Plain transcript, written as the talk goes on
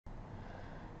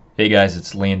Hey guys,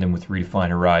 it's Landon with Redefined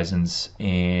Horizons,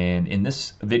 and in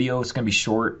this video, it's going to be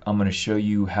short. I'm going to show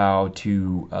you how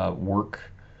to work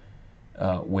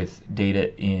with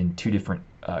data in two different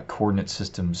coordinate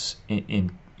systems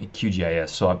in QGIS.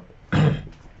 So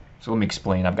let me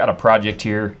explain. I've got a project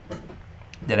here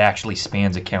that actually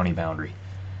spans a county boundary.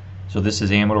 So this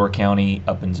is Amador County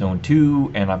up in Zone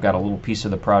 2, and I've got a little piece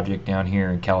of the project down here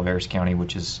in Calaveras County,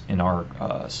 which is in our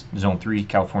Zone 3,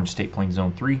 California State Plain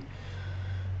Zone 3.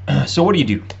 So what do you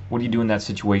do? What do you do in that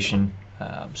situation?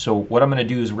 So what I'm going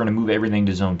to do is we're going to move everything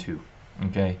to Zone 2.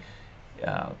 Okay.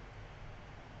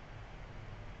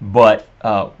 But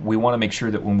we want to make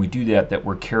sure that when we do that, that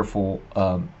we're careful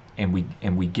and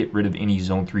we get rid of any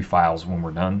Zone 3 files when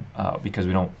we're done, because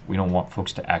we don't want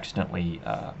folks to accidentally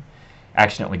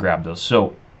grab those.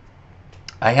 So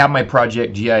I have my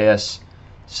project GIS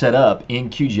set up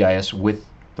in QGIS with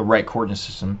the right coordinate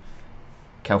system,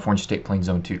 California State Plain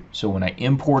Zone 2. So when I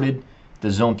imported the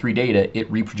Zone 3 data, it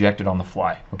reprojected on the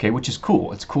fly, okay, which is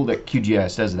cool. It's cool that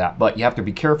QGIS does that, but you have to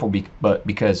be careful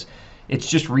because it's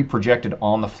just reprojected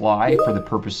on the fly for the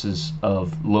purposes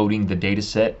of loading the data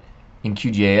set in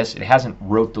QGIS. It hasn't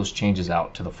wrote those changes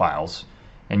out to the files,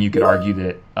 and you could argue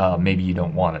that maybe you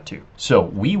don't want it to. So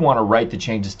we want to write the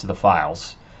changes to the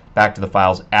files, back to the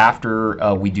files,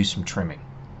 after we do some trimming.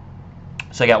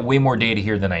 So I got way more data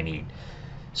here than I need.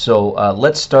 So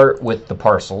let's start with the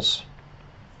parcels.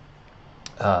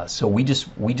 So we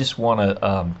just want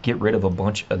to get rid of a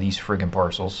bunch of these friggin'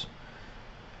 parcels.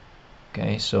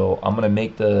 Okay, so I'm gonna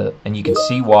make and you can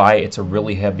see why it's a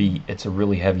really heavy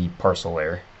parcel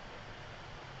layer.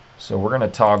 So we're gonna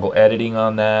toggle editing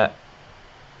on that.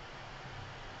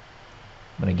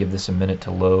 I'm gonna give this a minute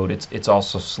to load. It's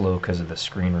also slow because of the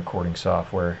screen recording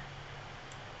software.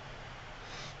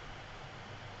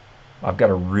 I've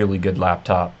got a really good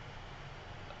laptop,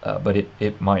 but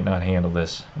it might not handle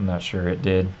this. I'm not sure it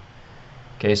did.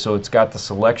 Okay, so it's got the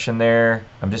selection there.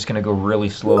 I'm just going to go really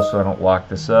slow so I don't lock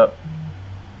this up.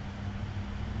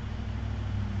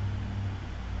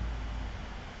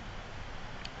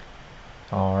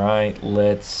 Alright,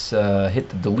 let's hit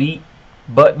the delete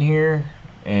button here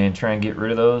and try and get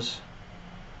rid of those.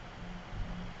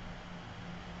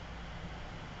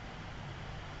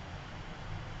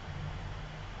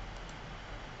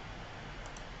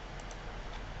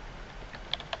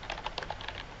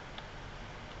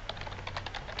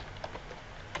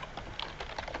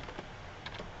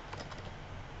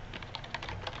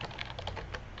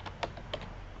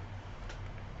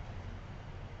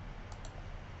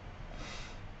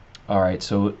 Alright,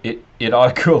 so it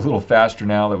ought to go a little faster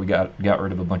now that we got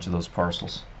rid of a bunch of those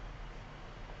parcels.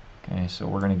 Okay, so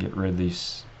we're going to get rid of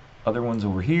these other ones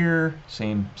over here.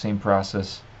 Same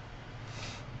process.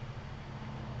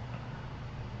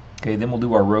 Okay, then we'll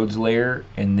do our roads layer,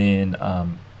 and then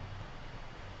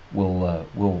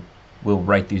we'll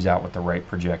write these out with the right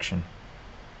projection.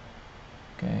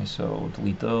 Okay, so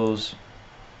delete those.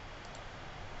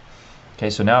 Okay,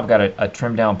 so now I've got a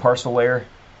trimmed down parcel layer.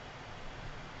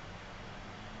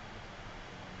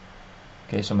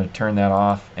 Okay, so I'm going to turn that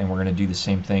off, and we're going to do the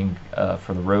same thing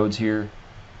for the roads here.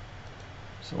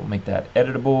 So we'll make that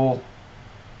editable.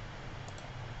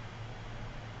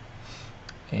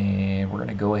 And we're going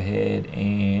to go ahead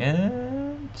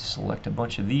and select a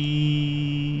bunch of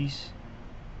these.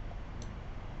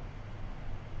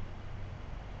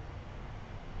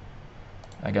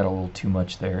 I got a little too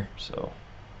much there, so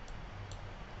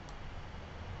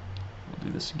we'll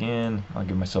do this again. I'll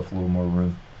give myself a little more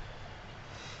room.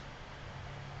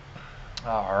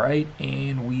 Alright,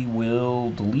 and we will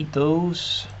delete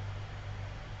those.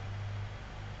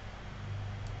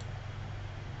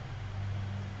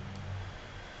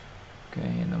 Okay,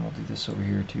 and then we'll do this over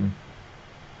here too.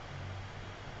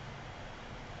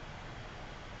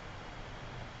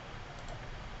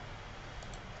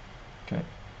 Okay.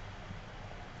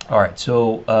 Alright,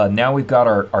 so now we've got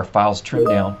our files trimmed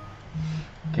down.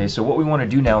 Okay, so what we want to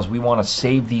do now is we want to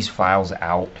save these files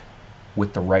out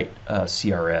with the right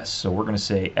CRS. So we're going to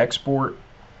say export.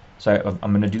 So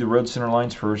I'm going to do the road center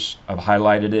lines first. I've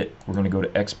highlighted it. We're going to go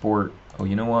to export. Oh,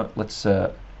 you know what? Let's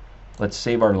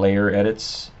save our layer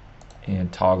edits and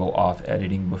toggle off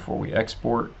editing before we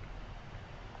export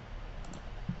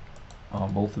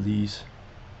on both of these.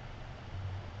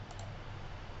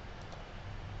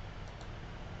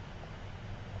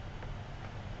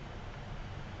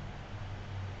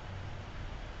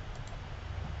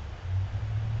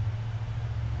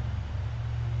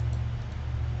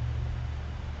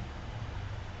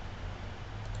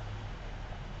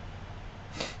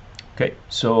 Okay,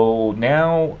 so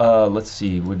now let's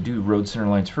see, we'll do road center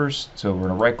lines first. So we're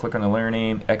going to right click on the layer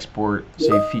name, export,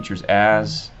 save features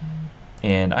as,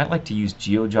 and I like to use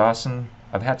GeoJOSN.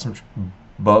 I've had some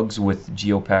bugs with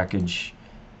GeoPackage,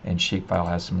 and shapefile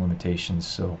has some limitations.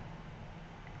 So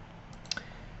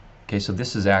okay, so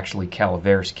this is actually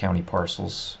Calaveras County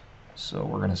parcels. So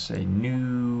we're going to say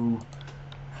new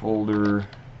folder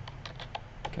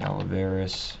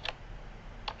Calaveras.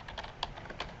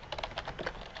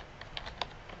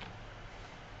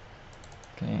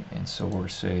 Okay, and so we'll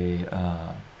say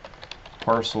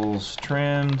parcels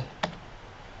trimmed.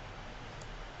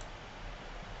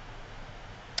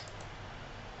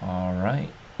 All right.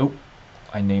 Oh,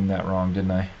 I named that wrong,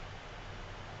 didn't I?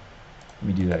 Let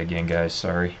me do that again, guys.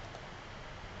 Sorry.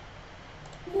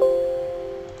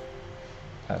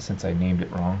 Since I named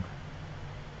it wrong.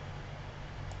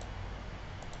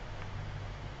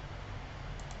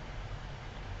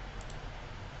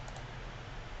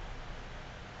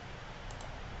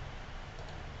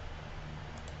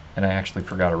 And I actually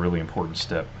forgot a really important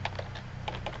step.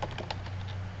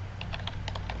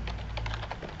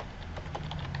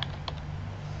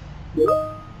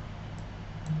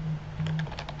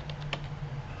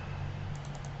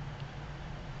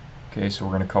 Okay, so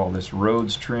we're going to call this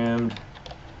roads trimmed.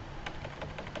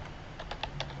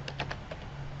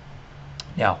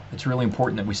 Now, it's really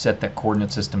important that we set that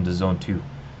coordinate system to zone 2.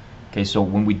 Okay, so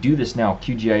when we do this now,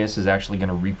 QGIS is actually going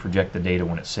to reproject the data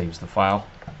when it saves the file.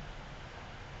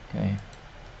 Okay,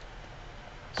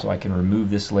 so I can remove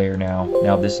this layer now.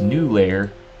 Now this new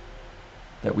layer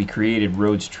that we created,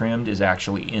 roads trimmed, is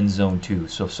actually in zone 2.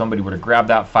 So if somebody were to grab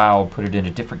that file, put it in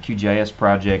a different QGIS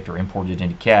project or import it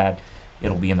into CAD,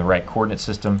 it'll be in the right coordinate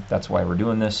system. That's why we're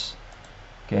doing this.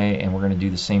 Okay, and we're going to do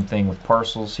the same thing with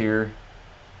parcels here.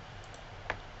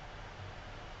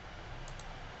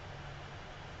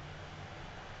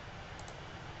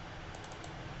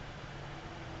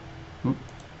 Oop.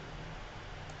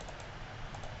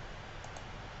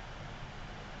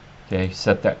 Okay,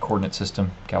 set that coordinate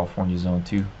system, California Zone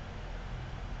 2.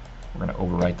 We're going to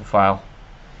overwrite the file.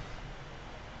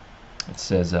 It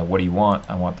says, what do you want?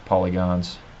 I want the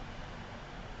polygons.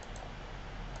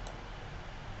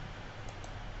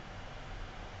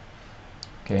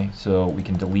 Okay, so we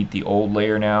can delete the old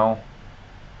layer now,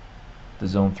 the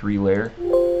Zone 3 layer.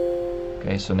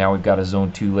 Okay, so now we've got a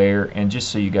Zone 2 layer, and just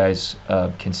so you guys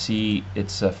can see,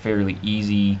 it's fairly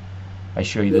easy. I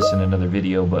show you this in another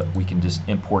video, but we can just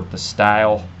import the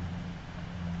style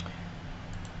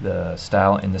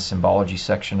in the symbology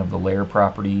section of the layer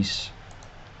properties.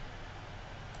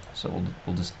 So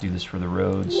we'll just do this for the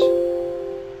roads.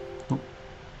 Oop.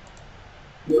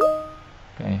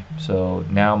 Okay, so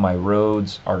now my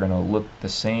roads are going to look the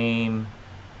same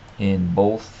in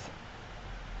both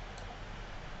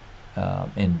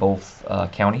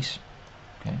counties.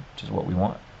 Okay, which is what we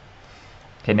want.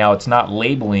 Okay, now it's not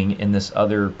labeling in this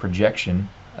other projection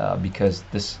because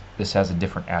this has a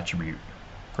different attribute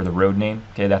for the road name.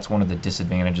 Okay, that's one of the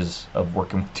disadvantages of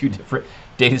working with two different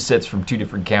data sets from two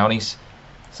different counties.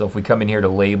 So if we come in here to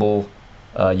label,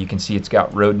 you can see it's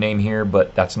got road name here,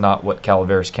 but that's not what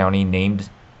Calaveras County named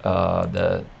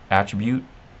the attribute.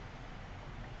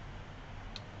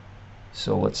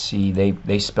 So let's see,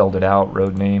 they spelled it out,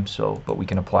 road name, so but we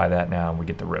can apply that now and we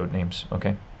get the road names.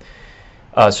 Okay.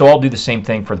 So I'll do the same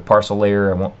thing for the parcel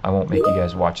layer. I won't make you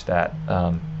guys watch that.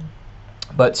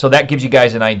 But so that gives you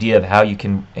guys an idea of how you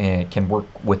can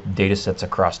work with data sets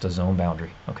across the zone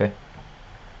boundary. Okay.